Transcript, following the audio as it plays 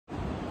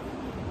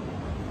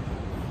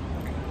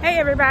Hey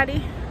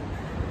everybody,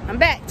 I'm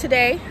back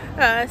today,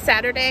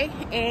 Saturday,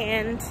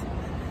 and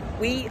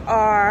we're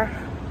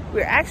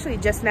actually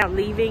just now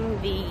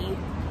leaving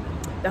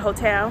the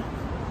hotel.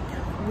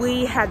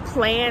 We had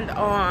planned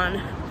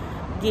on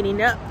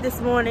getting up this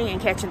morning and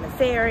catching the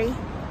ferry,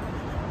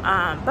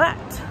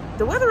 but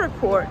the weather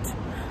report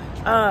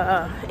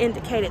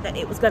indicated that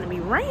it was going to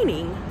be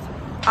raining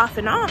off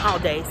and on all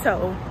day,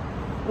 so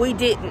we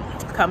didn't.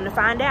 Come to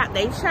find out,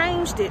 they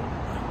changed it.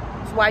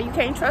 That's why you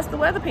can't trust the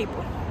weather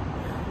people.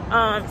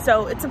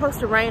 So it's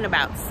supposed to rain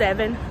about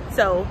 7,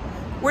 so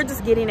we're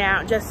just getting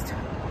out, just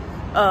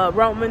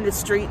roaming the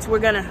streets. We're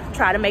gonna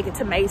try to make it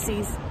to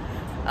Macy's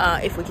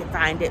if we can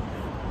find it.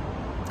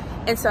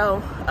 And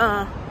so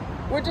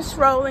we're just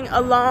strolling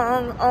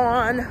along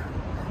on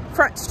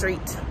Front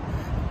Street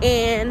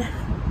in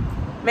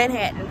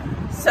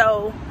Manhattan.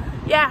 So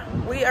yeah,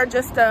 we are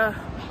just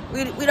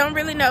we don't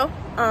really know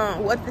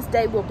what this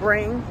day will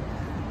bring.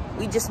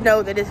 We just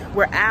know that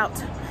we're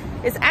out.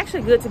 It's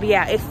actually good to be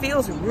out. It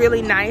feels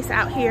really nice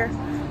out here.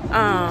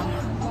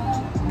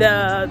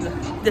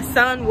 The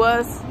sun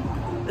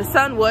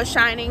was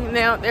shining.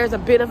 Now there's a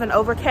bit of an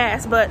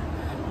overcast, but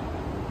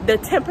the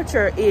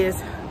temperature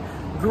is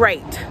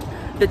great.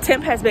 The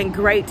temp has been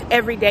great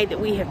every day that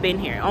we have been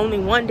here. Only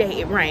one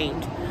day it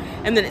rained,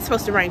 and then it's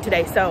supposed to rain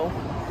today. So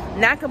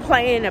not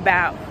complaining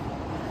about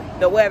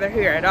the weather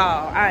here at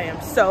all. I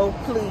am so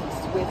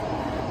pleased with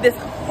this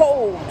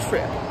whole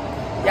trip.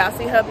 Y'all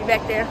see hubby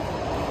back there?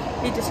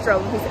 He just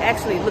strolling. He's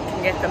actually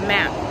looking at the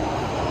map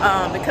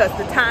because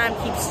the time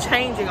keeps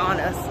changing on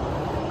us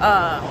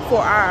for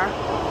our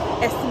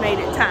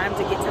estimated time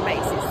to get to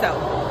Macy's. So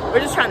we're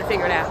just trying to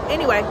figure it out.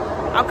 Anyway,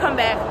 I'll come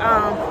back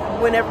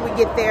whenever we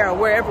get there or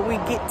wherever we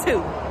get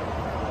to,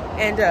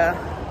 and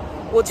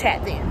we'll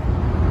chat then.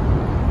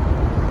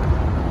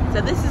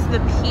 So this is the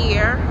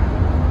pier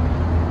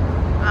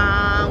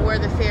where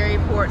the ferry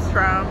ports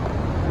from.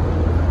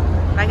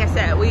 Like I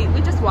said, we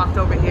just walked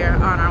over here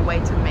on our way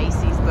to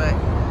Macy's, but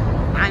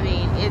I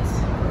mean, it's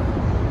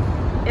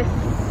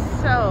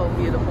so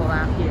beautiful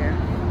out here.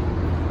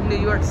 New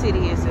York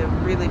City is a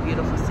really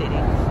beautiful city.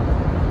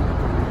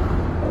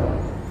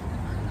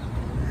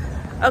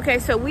 Okay,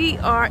 so we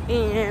are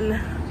in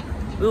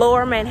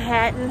Lower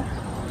Manhattan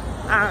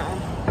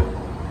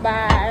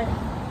by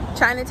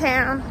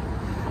Chinatown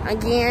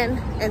again,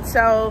 and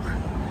so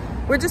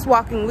we're just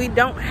walking. We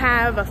don't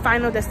have a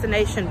final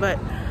destination, but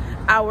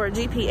our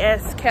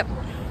GPS kept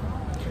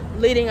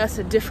leading us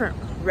a different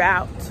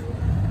route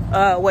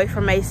away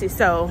from Macy's,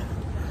 so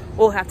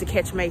we'll have to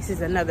catch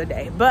Macy's another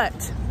day. But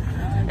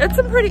it's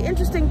some pretty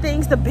interesting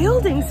things. The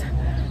buildings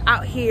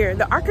out here,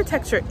 the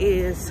architecture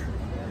is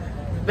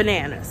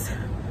bananas.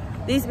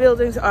 These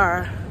buildings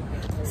are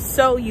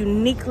so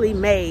uniquely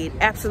made,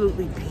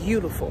 absolutely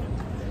beautiful.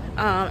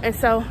 And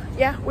so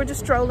yeah, we're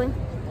just strolling.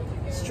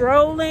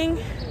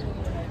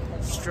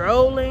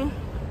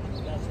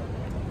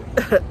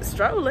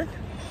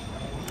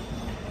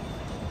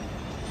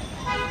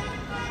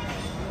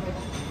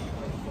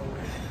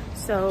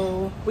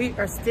 So we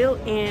are still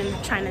in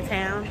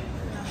Chinatown,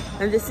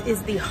 and this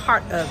is the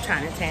heart of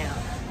Chinatown.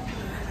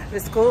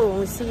 It's cool.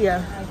 We see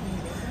a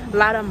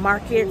lot of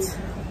markets,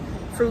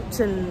 fruits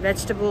and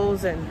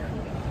vegetables, and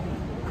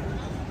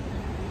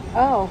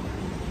oh,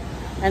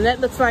 and that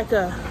looks like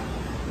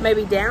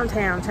maybe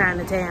downtown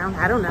Chinatown.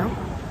 I don't know.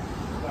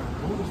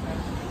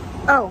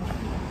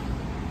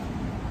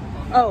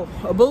 Oh,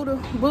 a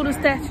Buddha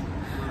statue.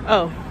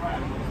 Oh,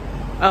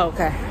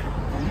 okay.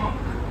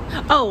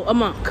 Oh, a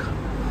monk.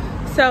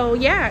 So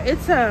yeah,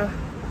 it's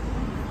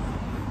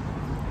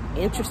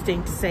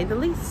interesting to say the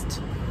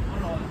least.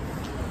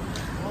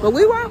 But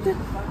we walking,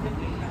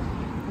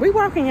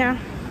 y'all.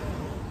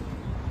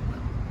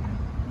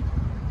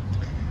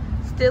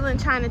 Still in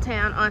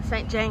Chinatown on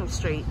St. James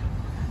Street,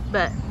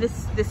 but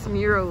this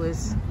mural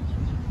is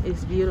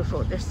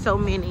beautiful. There's so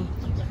many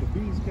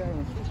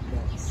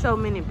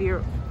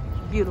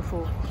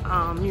beautiful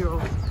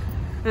murals.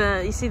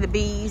 You see the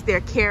bees.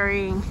 They're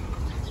carrying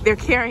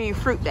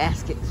fruit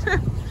baskets.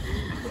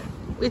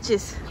 Which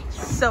is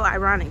so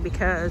ironic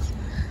because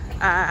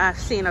I've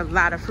seen a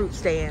lot of fruit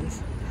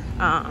stands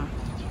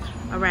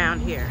around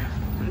here.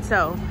 And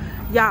so,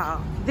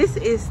 y'all, this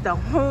is the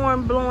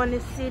horn blowing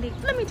this city.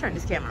 Let me turn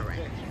this camera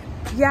around.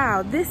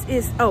 Y'all, this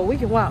is, oh, we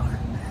can walk.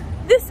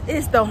 This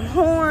is the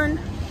horn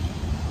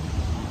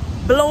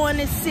blowing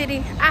this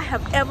city I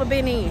have ever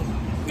been in.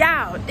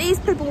 Y'all, these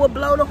people will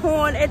blow the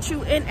horn at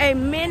you in a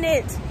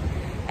minute.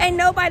 Ain't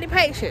nobody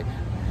patient.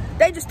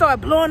 They just start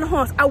blowing the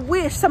horns. I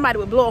wish somebody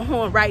would blow a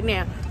horn right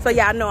now so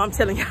y'all know I'm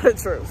telling y'all the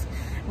truth.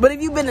 But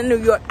if you've been to New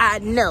York, I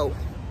know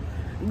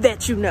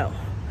that you know.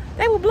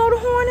 They will blow the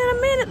horn in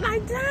a minute.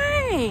 Like,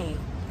 dang.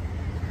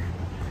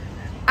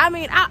 I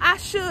mean, I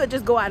should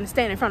just go out and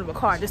stand in front of a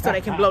car just so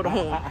they can blow the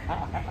horn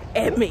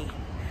at me.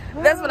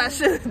 That's what I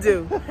should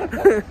do.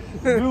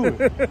 Do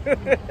it.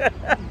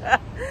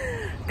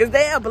 Because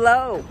they'll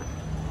blow.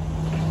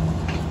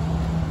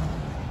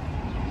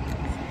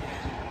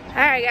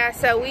 Alright guys,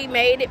 so we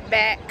made it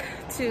back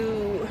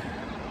to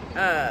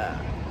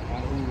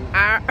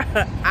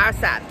our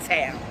side of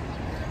town,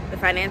 the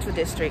financial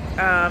district,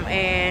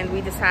 and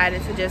we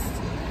decided to just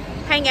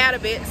hang out a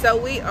bit. So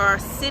we are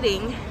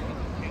sitting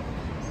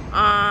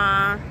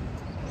on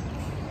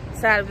the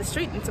side of the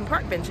street in some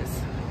park benches,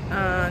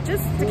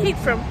 just to keep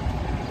from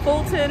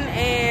Fulton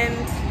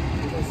and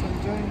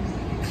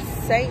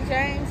St.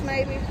 James,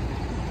 maybe.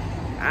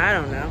 I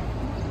don't know.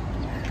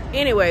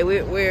 Anyway,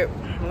 we're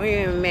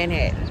in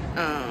Manhattan,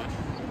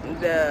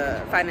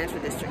 the financial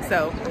district.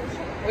 So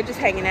we're just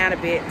hanging out a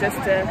bit just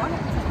to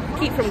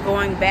keep from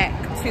going back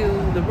to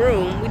the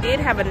room. We did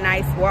have a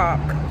nice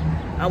walk.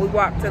 We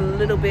walked a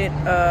little bit,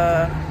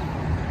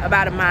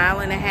 about 1.5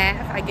 miles,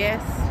 I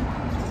guess,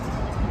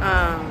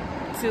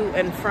 to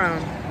and from.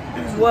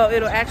 Well,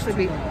 it'll actually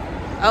be,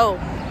 oh,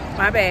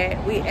 my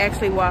bad. We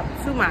actually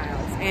walked 2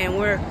 miles, and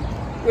we're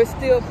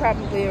still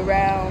probably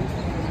around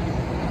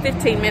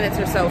 15 minutes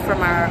or so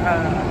from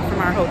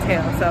our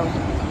hotel.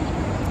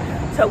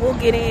 So we'll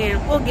get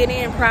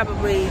in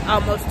probably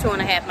almost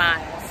 2.5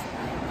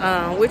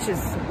 miles, which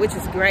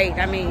is great.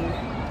 I mean,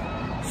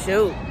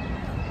 shoot,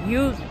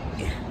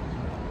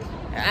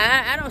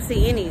 I don't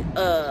see any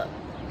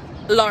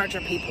larger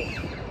people.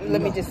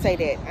 Let me just say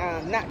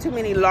that. Not too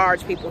many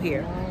large people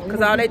here,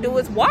 because all they do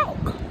is walk.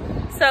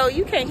 So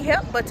you can't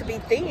help but to be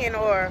thin,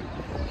 or,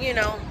 you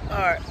know,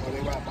 or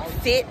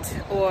fit,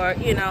 or,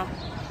 you know,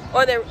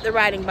 or they're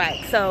riding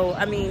bikes. So,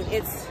 I mean,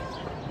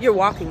 you're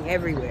walking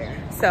everywhere.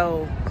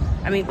 So,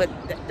 I mean, but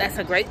that's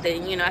a great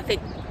thing. You know, I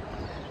think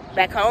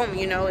back home,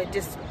 you know, it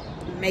just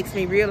makes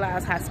me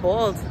realize how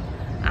spoiled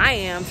I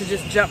am to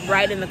just jump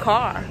right in the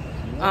car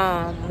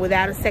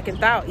without a second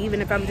thought,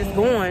 even if I'm just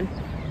going,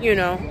 you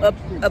know,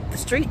 up the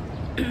street.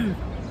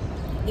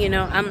 You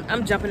know,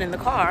 I'm jumping in the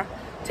car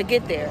to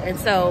get there. And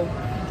so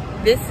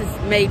this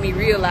has made me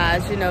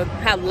realize, you know,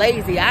 how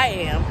lazy I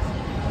am,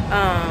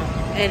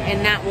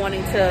 and not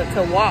wanting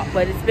to walk.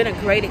 But it's been a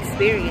great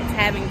experience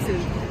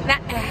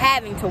not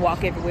having to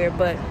walk everywhere,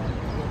 but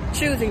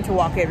choosing to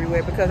walk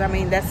everywhere, because I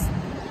mean that's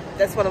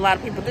what a lot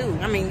of people do.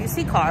 I mean, you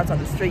see cars on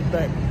the street,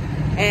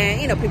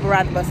 and you know, people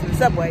ride the bus and the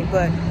subway,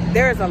 but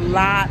there's a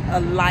lot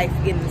of life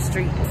in the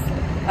streets,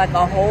 like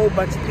a whole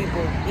bunch of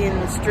people in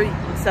the street.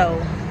 And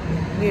so,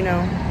 you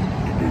know,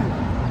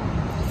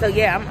 so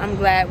yeah, I'm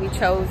glad we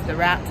chose the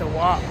route to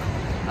walk.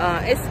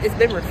 It's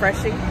been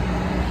refreshing,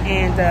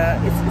 and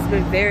it's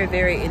been very,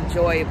 very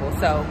enjoyable.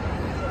 So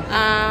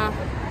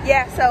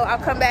yeah, so I'll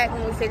come back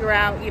when we figure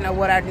out, you know,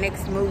 what our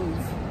next move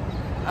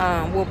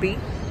will be,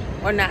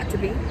 or not to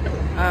be.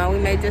 We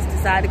may just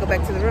decide to go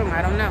back to the room.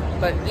 I don't know.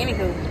 But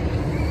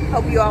anywho,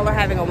 hope you all are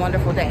having a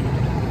wonderful day.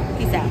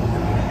 Peace out.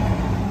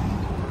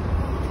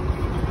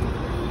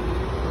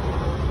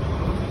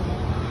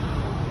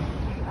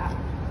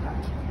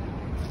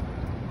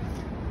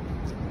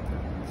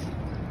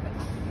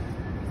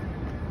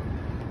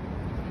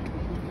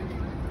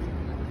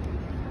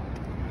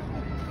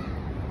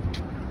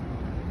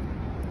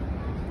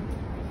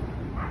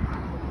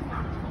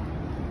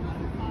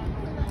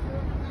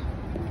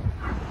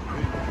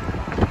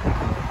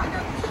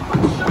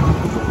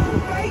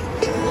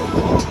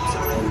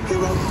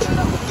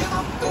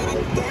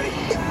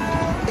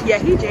 Yeah,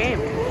 he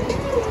jammed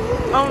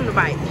on the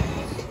bike.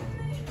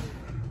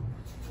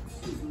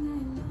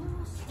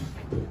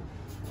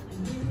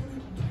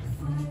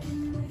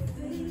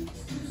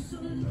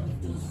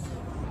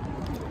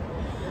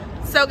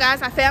 So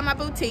guys, I found my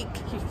boutique.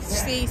 You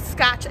see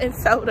Scotch and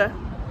Soda.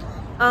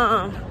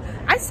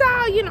 I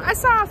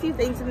saw a few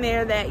things in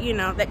there that, you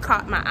know, that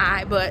caught my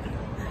eye, but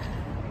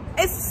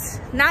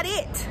it's not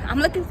it. I'm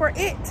looking for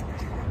it.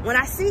 When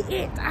I see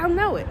it, I'll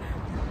know it.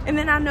 And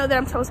then I know that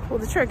I'm supposed to pull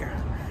the trigger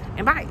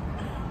and bite.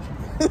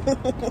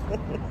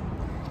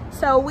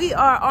 So we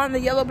are on the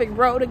Yellow Brick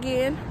Road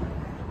again,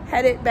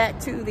 headed back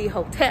to the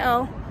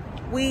hotel.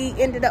 We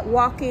ended up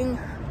walking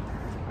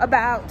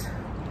about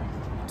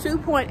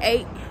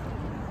 2.8.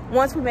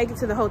 Once we make it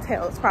to the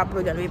hotel, it's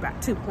probably gonna be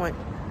about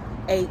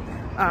 2.8,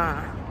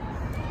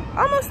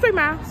 almost 3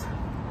 miles.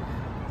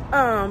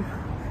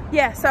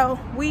 Yeah, so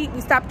we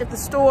stopped at the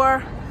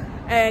store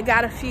and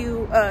got a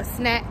few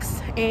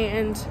snacks,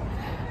 and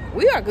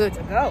we are good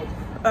to go.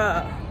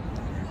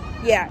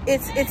 Yeah,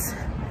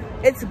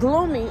 it's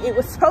gloomy. It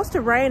was supposed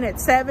to rain at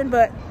 7,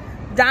 but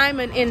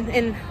Diamond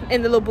in the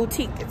little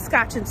boutique at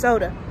Scotch and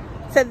Soda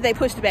said that they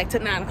pushed it back to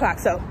 9 o'clock.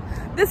 So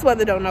this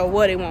weather don't know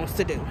what it wants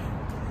to do,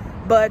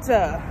 but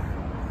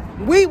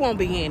we won't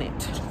be in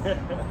it.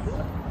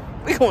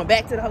 We going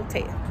back to the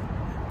hotel.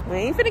 We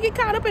ain't finna get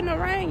caught up in the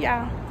rain,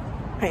 y'all.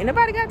 Ain't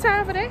nobody got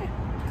time for that.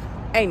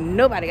 Ain't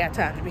nobody got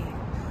time to be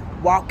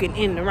walking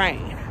in the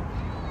rain.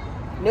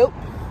 Nope.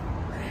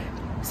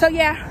 So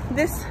yeah,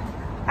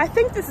 I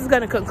think this is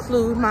gonna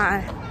conclude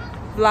my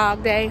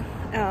vlog day.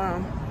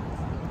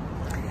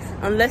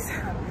 Unless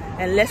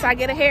I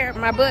get a hair in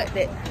my butt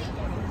that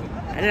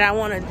I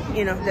want to,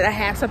 you know, that I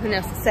have something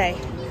else to say.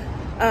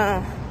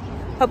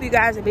 Hope you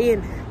guys are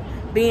being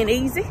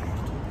easy,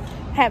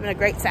 having a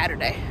great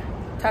Saturday.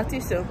 Talk to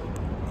you soon.